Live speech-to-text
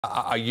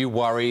Are you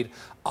worried?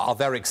 Are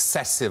there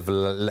excessive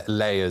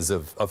layers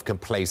of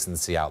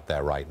complacency out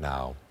there right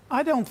now?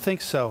 I don't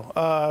think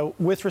so.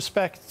 With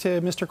respect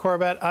to Mr.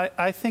 Corbett,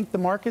 I think the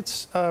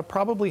markets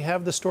probably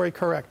have the story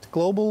correct.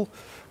 Global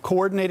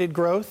coordinated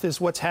growth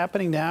is what's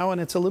happening now, and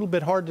it's a little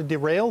bit hard to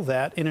derail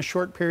that in a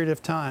short period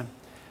of time.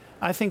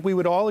 I think we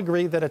would all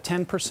agree that a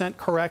 10%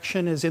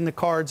 correction is in the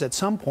cards at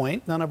some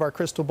point. None of our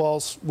crystal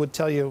balls would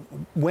tell you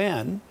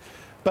when.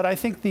 But I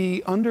think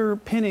the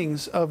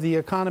underpinnings of the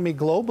economy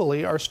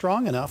globally are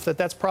strong enough that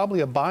that's probably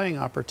a buying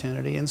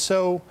opportunity. And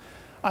so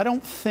I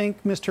don't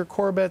think Mr.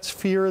 Corbett's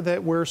fear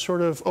that we're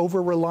sort of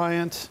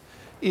over-reliant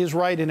is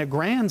right in a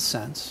grand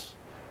sense.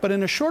 But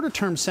in a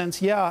shorter-term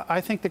sense, yeah, I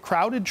think the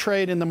crowded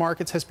trade in the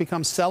markets has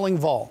become selling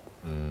vol.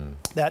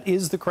 That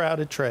is the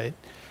crowded trade.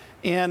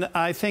 And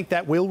I think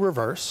that will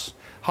reverse.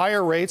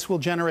 Higher rates will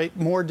generate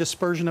more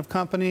dispersion of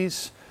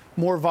companies,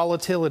 more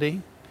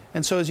volatility.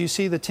 And so as you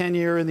see the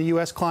 10-year in the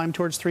U.S. climb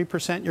towards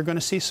 3%, you're going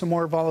to see some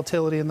more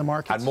volatility in the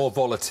markets. And more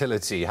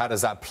volatility, how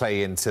does that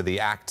play into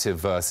the active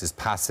versus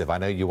passive? I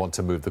know you want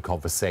to move the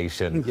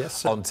conversation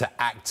onto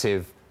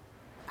active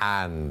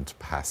and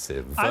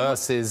passive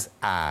versus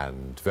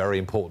and. Very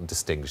important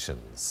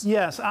distinctions.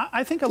 Yes,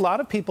 I think a lot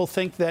of people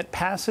think that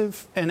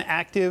passive and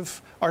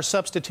active are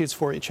substitutes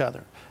for each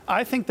other.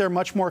 I think they're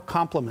much more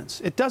complements.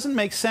 It doesn't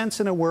make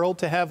sense in a world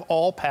to have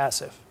all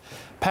passive.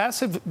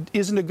 Passive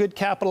isn't a good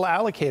capital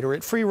allocator.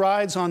 It free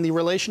rides on the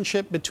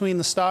relationship between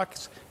the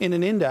stocks in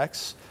an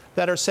index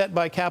that are set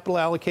by capital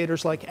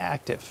allocators like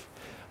active.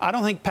 I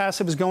don't think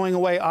passive is going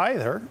away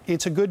either.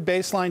 It's a good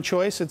baseline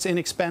choice. It's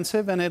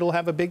inexpensive, and it'll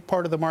have a big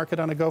part of the market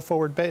on a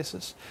go-forward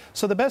basis.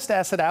 So the best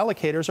asset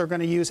allocators are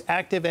going to use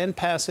active and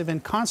passive in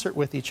concert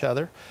with each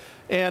other.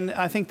 And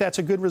I think that's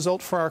a good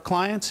result for our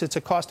clients. It's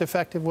a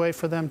cost-effective way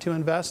for them to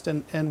invest,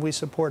 and we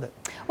support it.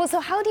 Well, so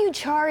how do you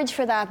charge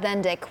for that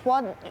then, Dick?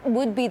 What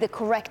would be the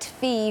correct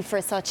fee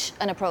for such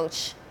an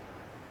approach?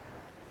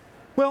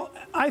 Well,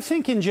 I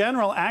think in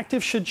general,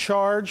 active should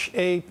charge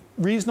a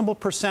reasonable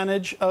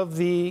percentage of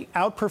the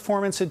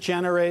outperformance it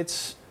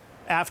generates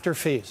after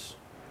fees.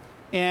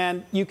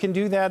 And you can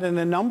do that in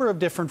a number of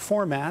different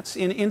formats.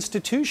 In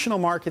institutional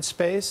market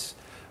space,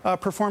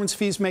 performance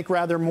fees make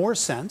rather more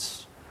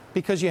sense,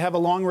 because you have a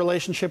long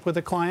relationship with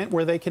a client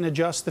where they can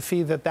adjust the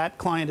fee that that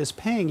client is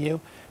paying you.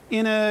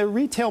 In a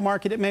retail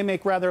market, it may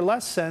make rather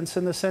less sense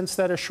in the sense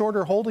that a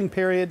shorter holding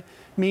period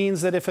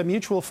means that if a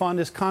mutual fund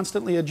is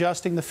constantly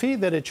adjusting the fee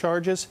that it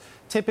charges,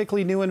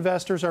 typically new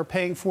investors are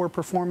paying for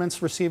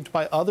performance received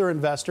by other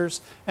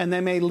investors, and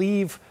they may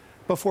leave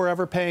before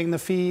ever paying the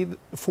fee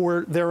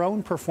for their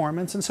own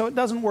performance. And so it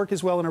doesn't work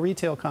as well in a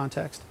retail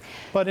context.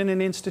 But in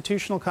an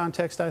institutional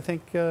context, I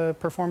think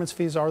performance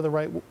fees are the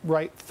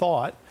right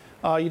thought.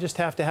 You just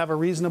have to have a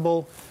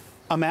reasonable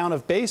amount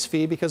of base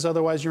fee, because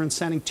otherwise you're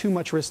incenting too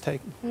much risk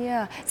taking.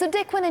 Yeah. So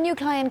Dick, when a new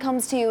client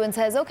comes to you and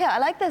says, okay, I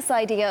like this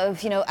idea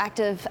of,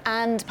 active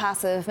and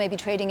passive, maybe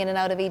trading in and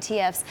out of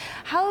ETFs,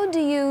 how do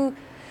you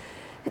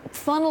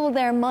funnel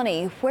their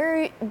money?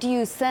 Where do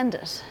you send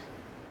it?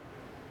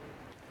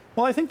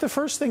 Well, I think the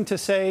first thing to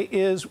say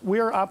is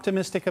we're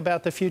optimistic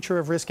about the future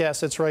of risk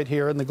assets right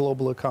here in the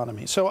global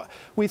economy. So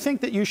we think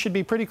that you should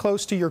be pretty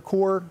close to your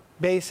core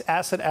base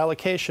asset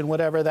allocation,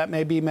 whatever that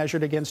may be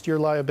measured against your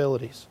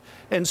liabilities.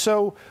 And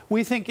so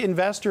we think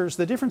investors,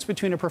 the difference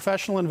between a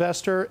professional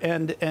investor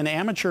and an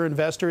amateur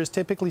investor is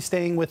typically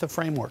staying with a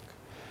framework.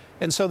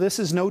 And so this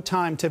is no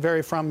time to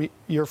vary from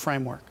your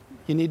framework.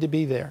 You need to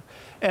be there.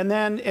 And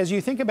then as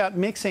you think about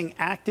mixing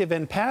active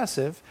and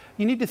passive,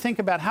 you need to think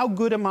about how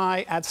good am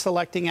I at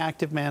selecting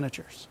active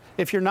managers.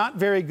 If you're not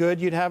very good,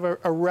 you'd have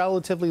a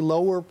relatively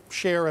lower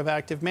share of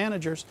active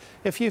managers.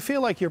 If you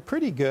feel like you're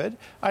pretty good,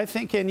 I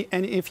think, and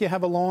if you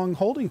have a long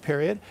holding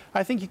period,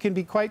 I think you can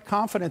be quite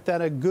confident that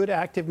a good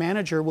active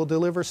manager will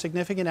deliver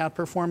significant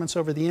outperformance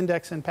over the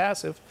index and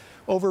passive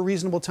over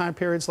reasonable time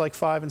periods like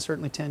 5 and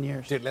certainly 10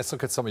 years. Let's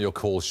look at some of your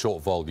calls,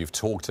 short vol you've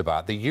talked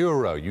about. The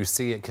euro, you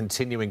see it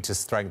continuing to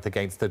strengthen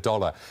against the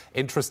dollar.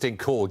 Interesting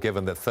call,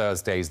 given that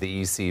Thursday's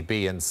the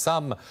ECB, and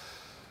some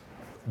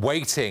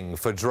waiting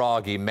for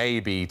Draghi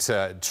maybe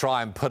to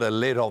try and put a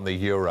lid on the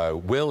euro.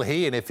 Will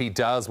he? And if he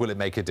does, will it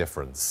make a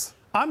difference?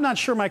 I'm not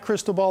sure my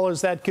crystal ball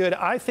is that good.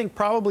 I think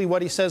probably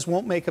what he says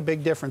won't make a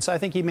big difference. I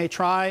think he may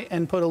try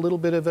and put a little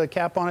bit of a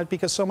cap on it,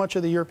 because so much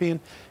of the European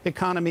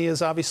economy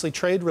is obviously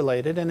trade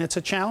related, and it's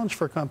a challenge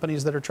for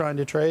companies that are trying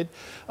to trade.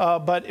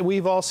 But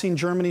we've all seen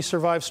Germany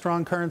survive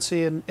strong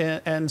currency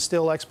and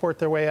still export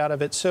their way out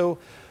of it. So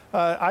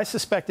I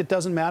suspect it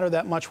doesn't matter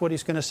that much what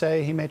he's going to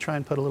say. He may try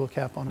and put a little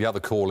cap on it. The other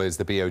call is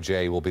the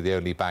BOJ will be the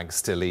only bank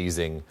still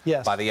easing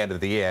by the end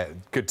of the year.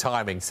 Good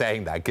timing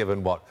saying that,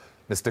 given what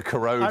Mr.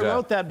 Kuroda. I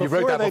wrote that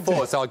before. You wrote that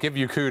before, so I'll give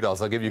you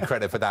kudos. I'll give you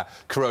credit for that.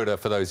 Kuroda,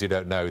 for those who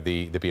don't know,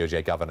 the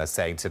BOJ governor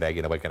saying today,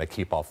 we're going to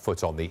keep our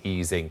foot on the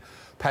easing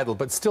pedal.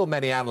 But still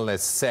many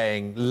analysts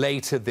saying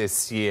later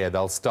this year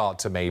they'll start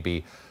to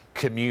maybe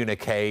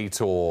communicate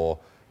or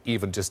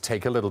even just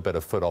take a little bit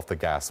of foot off the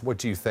gas. What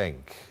do you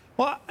think?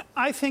 Well,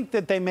 I think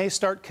that they may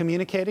start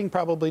communicating,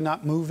 probably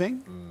not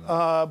moving.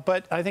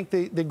 But I think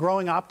the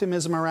growing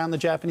optimism around the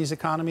Japanese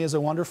economy is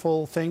a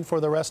wonderful thing for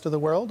the rest of the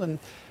world.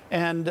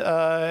 And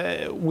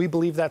we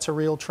believe that's a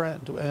real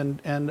trend.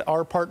 And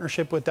our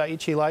partnership with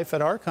Dai-ichi Life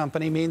at our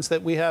company means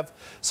that we have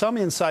some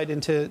insight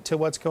into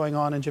what's going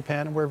on in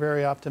Japan, and we're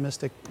very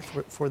optimistic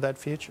for that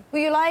future.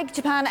 Well, you like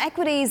Japan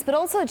equities, but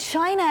also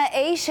China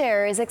A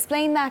shares.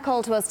 Explain that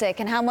call to us, Dick,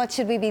 and how much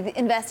should we be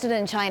invested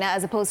in China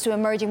as opposed to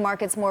emerging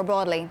markets more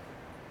broadly?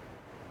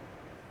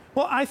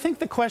 Well, I think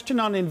the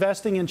question on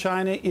investing in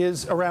China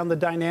is around the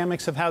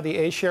dynamics of how the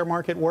A-share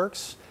market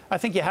works. I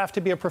think you have to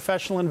be a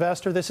professional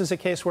investor. This is a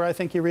case where I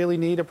think you really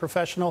need a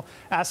professional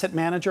asset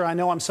manager. I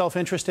know I'm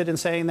self-interested in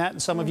saying that,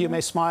 and some of you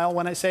may smile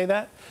when I say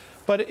that,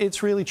 but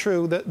it's really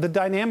true. The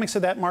dynamics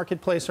of that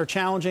marketplace are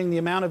challenging. The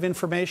amount of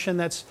information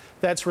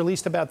that's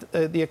released about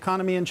the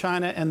economy in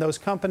China and those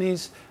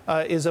companies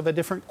is of a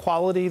different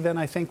quality than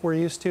I think we're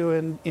used to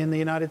in the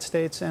United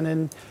States and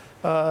in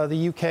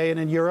the UK and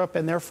in Europe,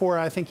 and therefore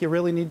I think you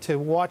really need to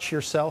watch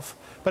yourself.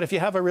 But if you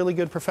have a really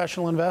good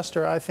professional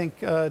investor, I think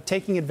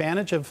taking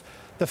advantage of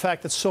the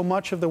fact that so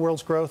much of the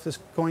world's growth is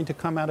going to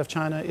come out of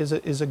China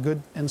is a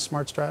good and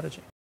smart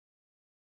strategy.